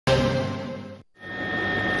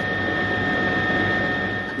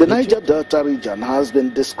The Niger Delta region has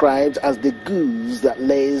been described as the goose that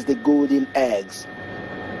lays the golden eggs.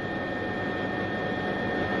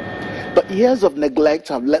 But years of neglect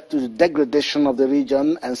have led to the degradation of the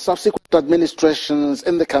region, and subsequent administrations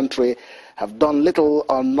in the country have done little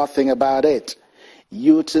or nothing about it.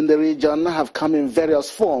 Youths in the region have come in various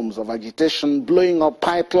forms of agitation, blowing up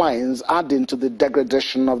pipelines, adding to the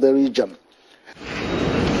degradation of the region.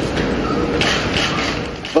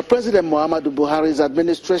 But President Muhammadu Buhari's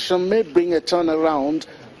administration may bring a turnaround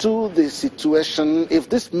to the situation if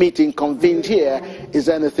this meeting convened here is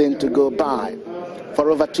anything to go by. For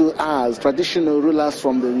over 2 hours, traditional rulers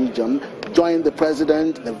from the region joined the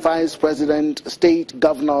president, the vice president, state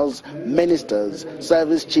governors, ministers,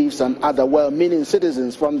 service chiefs and other well-meaning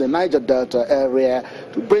citizens from the Niger Delta area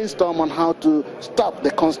to brainstorm on how to stop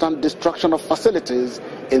the constant destruction of facilities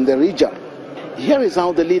in the region. Here is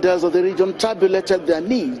how the leaders of the region tabulated their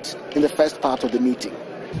needs in the first part of the meeting.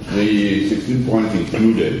 The 16 points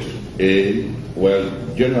included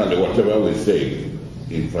generally whatever we say,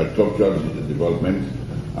 infrastructure development,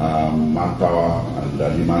 manpower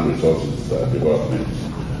and human resources development,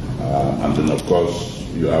 and then of course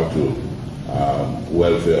you have to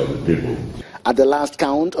welfare of the people. At the last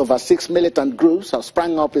count, over 6 militant groups have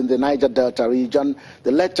sprung up in the Niger Delta region,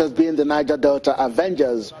 the latest being the Niger Delta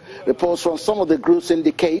Avengers. Reports from some of the groups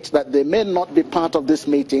indicate that they may not be part of this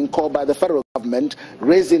meeting called by the federal government,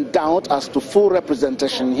 raising doubt as to full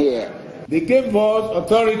representation here. They gave us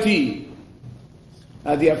authority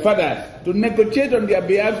as their fathers to negotiate on their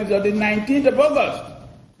behalf on the 19th of August.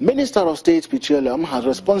 Minister of State Petroleum has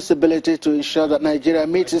responsibility to ensure that Nigeria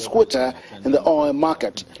meets its quota in the oil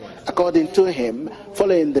market. According to him,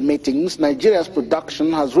 following the meetings, Nigeria's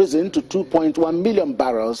production has risen to 2.1 million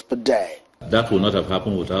barrels per day. That would not have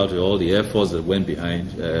happened without all the efforts that went behind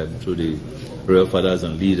through the royal fathers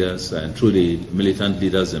and leaders and through the militant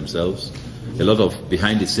leaders themselves. A lot of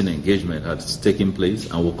behind-the-scene engagement has taken place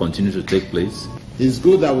and will continue to take place. It's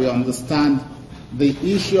good that we understand the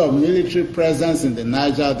issue of military presence in the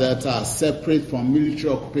Niger Delta are separate from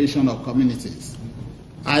military occupation of communities.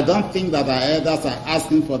 I don't think that our elders are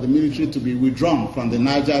asking for the military to be withdrawn from the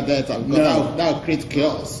Niger Delta because that would create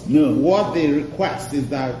chaos. No. What they request is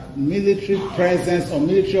that military presence or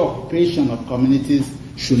military occupation of communities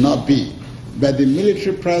should not be. But the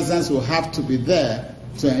military presence will have to be there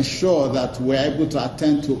to ensure that we're able to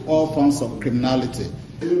attend to all forms of criminality.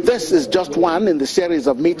 This is just one in the series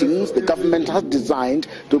of meetings the government has designed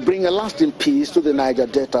to bring a lasting peace to the Niger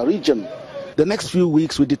Delta region. The next few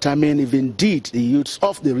weeks will determine if indeed the youths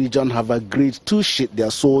of the region have agreed to sheath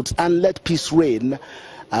their swords and let peace reign,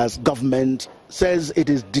 as government says it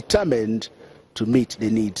is determined to meet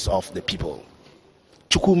the needs of the people.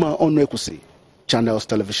 Chukwuma Onwekusi, Channels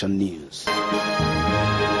Television News.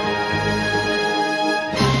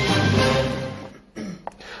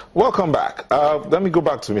 Welcome back. Let me go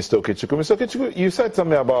back to Mr. Okechukwu. Mr. Okechukwu, you said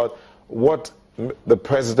something about what the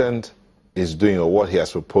president is doing or what he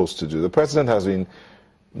has proposed to do. The president has been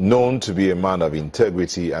known to be a man of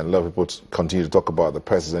integrity, and a lot of people continue to talk about the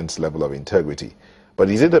president's level of integrity. But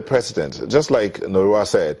is it the president, just like Norua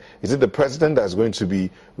said, is it the president that's going to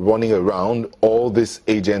be running around all these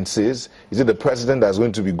agencies? Is it the president that's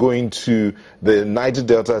going to be going to the Niger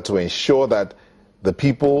Delta to ensure that the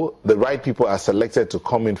people, the right people are selected to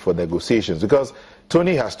come in for negotiations? Because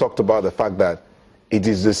Tony has talked about the fact that it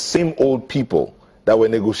is the same old people that were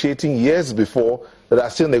negotiating years before that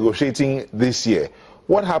are still negotiating this year.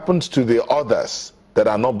 What happens to the others that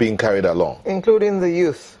are not being carried along? Including the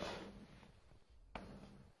youth.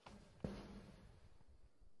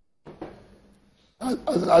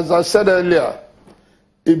 As I said earlier,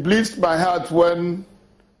 it bleeds my heart when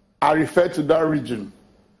I refer to that region,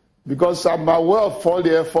 because I'm aware of all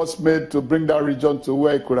the efforts made to bring that region to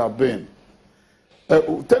where it could have been.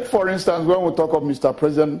 Take, for instance, when we talk of Mr.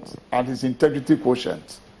 President and his integrity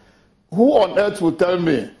quotient. Who on earth will tell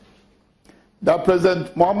me that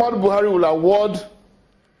President Muhammadu Buhari will award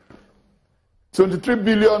 $23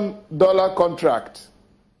 billion contract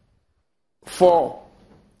for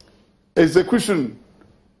execution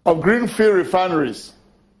of greenfield refineries,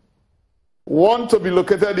 one to be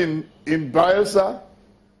located in Bayelsa,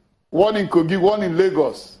 one in Kogi, one in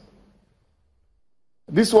Lagos.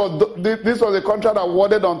 This was a contract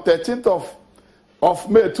awarded on 13th of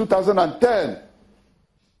May 2010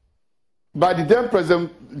 by the then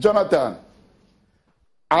President Jonathan.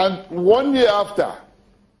 And 1 year after,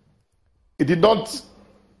 it did not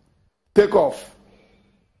take off.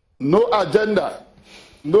 No agenda,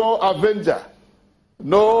 no avenger,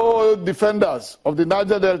 no defenders of the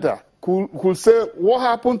Niger Delta could say, what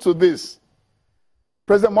happened to this?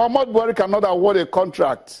 President Muhammad Buhari cannot award a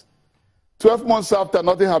contract 12 months after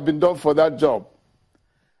nothing had been done for that job.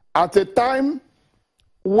 At a time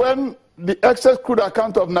when the excess crude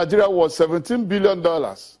account of Nigeria was $17 billion,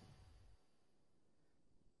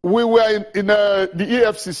 we were in the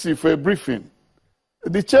EFCC for a briefing.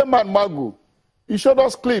 The chairman, Magu, he showed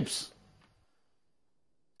us clips.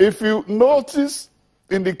 If you notice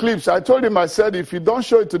in the clips, I told him, I said, if you don't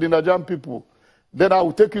show it to the Nigerian people, then I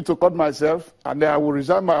will take you to court myself, and then I will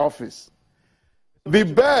resign my office. The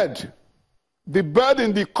bed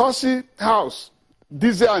in the Kosi house,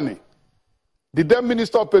 Diziani, the then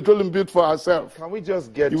Minister of Petroleum, built for herself. Can we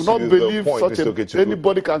just get you will not believe such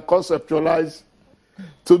anybody can conceptualize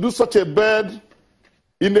to do such a bed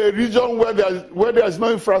in a region where there is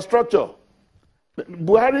no infrastructure.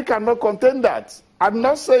 Buhari cannot contain that. I'm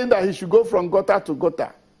not saying that he should go from gutter to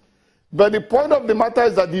gutter. But the point of the matter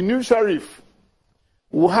is that the new sheriff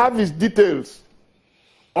will have his details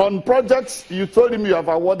on projects you told him you have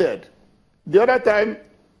awarded. The other time,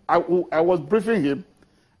 I was briefing him,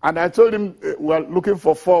 and I told him we're looking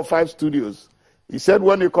for 4 or 5 studios. He said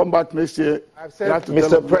when you come back next year, I've said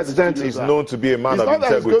Mr. President is known to be a man of integrity. It's not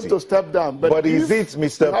that he's going to step down. But is it,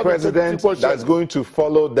 Mr. President, that's going to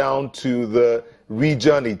follow down to the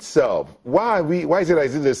region itself? Why is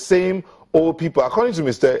it the same old people, according to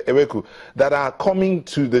Mr. Eweku, that are coming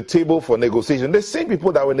to the table for negotiation? The same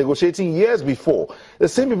people that were negotiating years before, the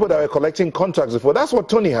same people that were collecting contracts before. That's what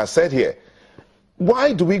Tony has said here.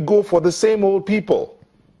 Why do we go for the same old people?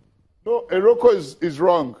 No, Eroko is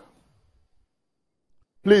wrong.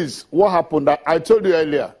 Please, what happened? I told you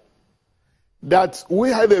earlier that we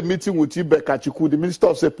had a meeting with Ibe Kachiku, the Minister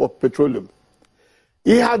of Petroleum.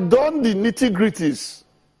 He had done the nitty-gritties.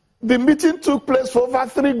 The meeting took place for over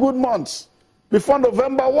 3 good months before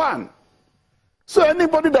November 1. So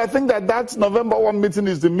anybody that thinks that November 1 meeting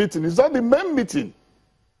is the meeting, it's not the main meeting.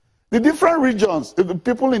 The different regions, the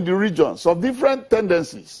people in the regions of different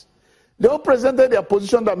tendencies, they all presented their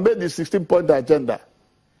position that made the 16-point agenda.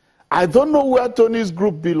 I don't know where Tony's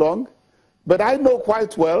group belong, but I know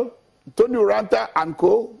quite well, Tony Uranta and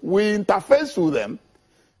co, we interface with them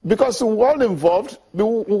because we were all involved. We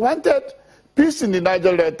wanted peace in the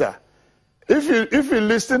Niger Delta. If you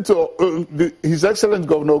listen to His Excellency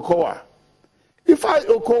Governor Okowa,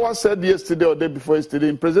 Okowa said yesterday or day before yesterday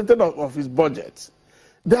in presentation of his budget,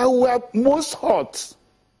 that we were most hot,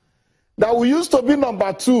 that we used to be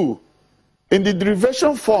number 2 in the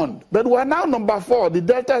derivation fund, but we are now number 4, the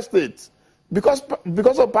Delta states, because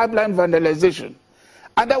of pipeline vandalization.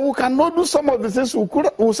 And that we cannot do some of the things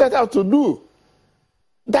we set out to do.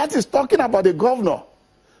 That is talking about the governor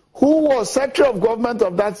who was secretary of government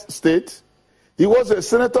of that state. He was a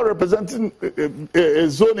senator representing a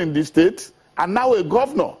zone in the state, and now a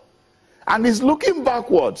governor. And he's looking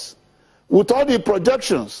backwards with all the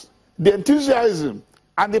projections, the enthusiasm,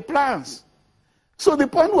 and the plans. So the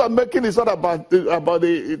point we're making is not about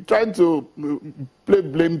trying to play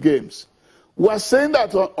blame games. We're saying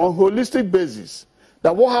that on a holistic basis,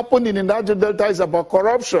 that what happened in the Niger Delta is about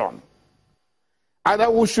corruption. And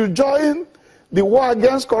that we should join the war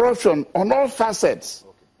against corruption on all facets.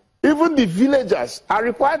 Even the villagers are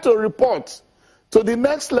required to report to the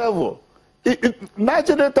next level.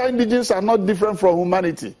 Niger Delta indigenes are not different from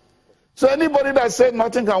humanity. So anybody that says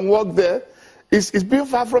nothing can work there is being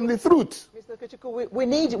far from the truth. Mr. Kechiku, we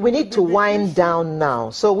need to wind down now.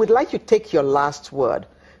 So we'd like you to take your last word.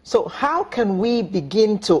 So how can we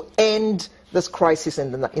begin to end this crisis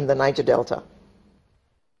in the Niger Delta?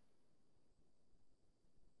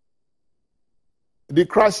 The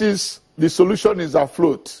crisis, the solution is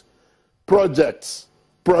afloat. Projects.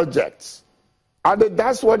 And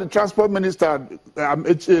that's what the Transport Minister,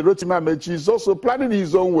 Rotimi Amechi, is also planning in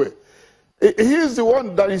his own way. He is the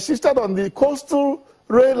one that insisted on the coastal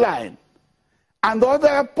rail line and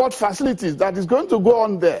other port facilities that is going to go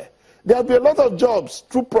on there. There will be a lot of jobs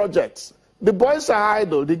through projects. The boys are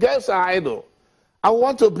idle, the girls are idle. I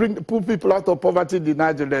want to pull people out of poverty in the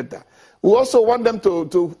Niger Delta. We also want them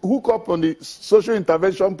to hook up on the social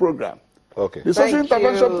intervention program. Okay. The social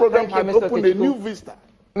intervention program has opened a new vista.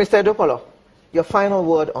 Mr. Edopolo, your final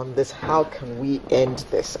word on this. How can we end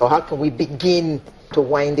this? Or how can we begin to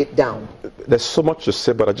wind it down? There's so much to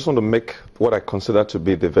say, but I just want to make what I consider to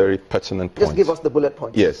be the very pertinent point. Just give us the bullet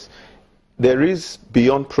points. Yes. There is,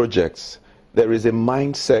 beyond projects, there is a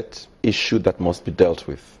mindset issue that must be dealt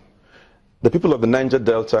with. The people of the Niger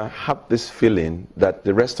Delta have this feeling that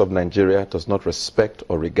the rest of Nigeria does not respect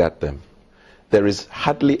or regard them. There is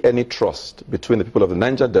hardly any trust between the people of the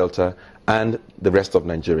Niger Delta and the rest of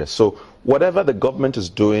Nigeria. So whatever the government is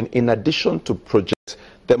doing, in addition to projects,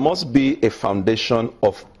 there must be a foundation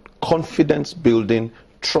of confidence building,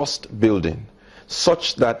 trust building,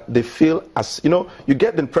 such that they feel as, you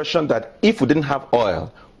get the impression that if we didn't have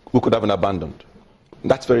oil, we could have been abandoned.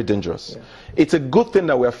 That's very dangerous. Yeah. It's a good thing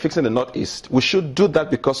that we are fixing the Northeast. We should do that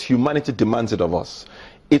because humanity demands it of us.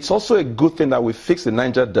 It's also a good thing that we fix the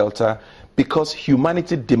Niger Delta because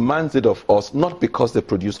humanity demands it of us, not because they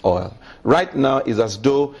produce oil. Right now, it's as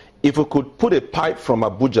though if we could put a pipe from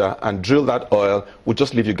Abuja and drill that oil, we'll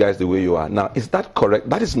just leave you guys the way you are. Now, is that correct?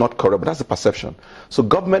 That is not correct, but that's a perception. So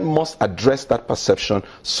government must address that perception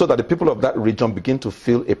so that the people of that region begin to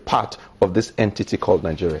feel a part of this entity called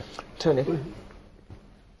Nigeria. Tony.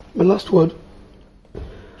 My last word.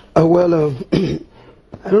 I don't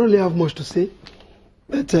really have much to say,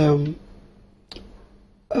 but I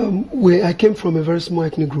came from a very small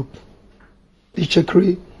ethnic group, the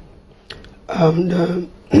Chekri, and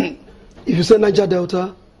if you say Niger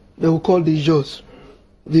Delta, they will call the Ijos.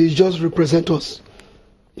 The Ijos represent us.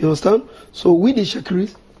 You understand? So we, the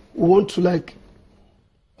Chekris, we want to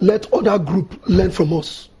let other group learn from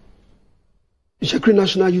us. The Chekri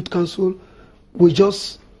National Youth Council, we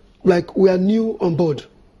are new on board.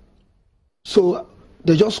 So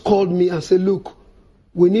they just called me and said, look,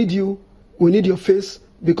 we need you, we need your face,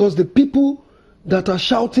 because the people that are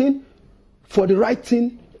shouting for the right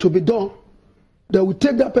thing to be done, they will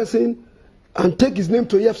take that person and take his name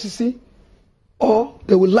to EFCC, or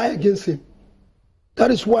they will lie against him.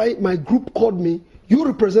 That is why my group called me. You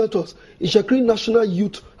represent us, Ishekri National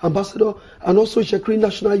Youth Ambassador and also Ishekri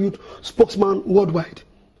National Youth Spokesman worldwide.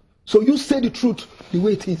 So you say the truth the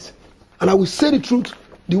way it is, and I will say the truth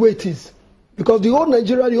the way it is, because the whole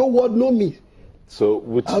Nigeria, the whole world know me. So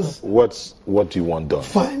what do you want done?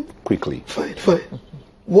 Fine. Quickly. Fine.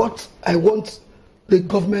 What I want the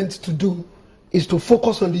government to do is to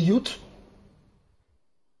focus on the youth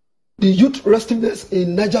restiveness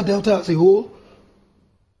in Niger Delta as a whole.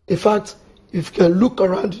 In fact, if you can look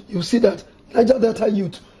around, you see that Niger Delta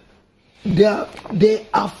youth, they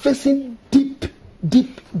are facing deep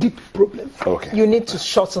problems. Okay. You need to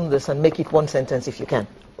shorten this and make it one sentence if you can.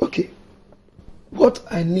 Okay. What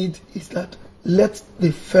I need is that let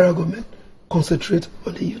the federal government concentrate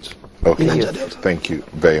on the youth. Okay. Niger Delta. Thank you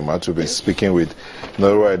very much. We've been speaking with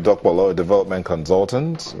Norway Dokpolo, development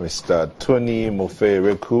consultant, Mr. Tony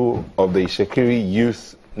Mofe-Reku of the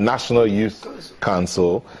Ishekiri National Youth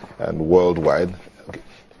Council and worldwide,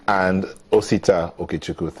 and Osita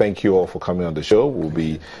Okechukwu. Thank you all for coming on the show. We'll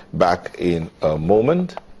be back in a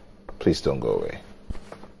moment. Please don't go away.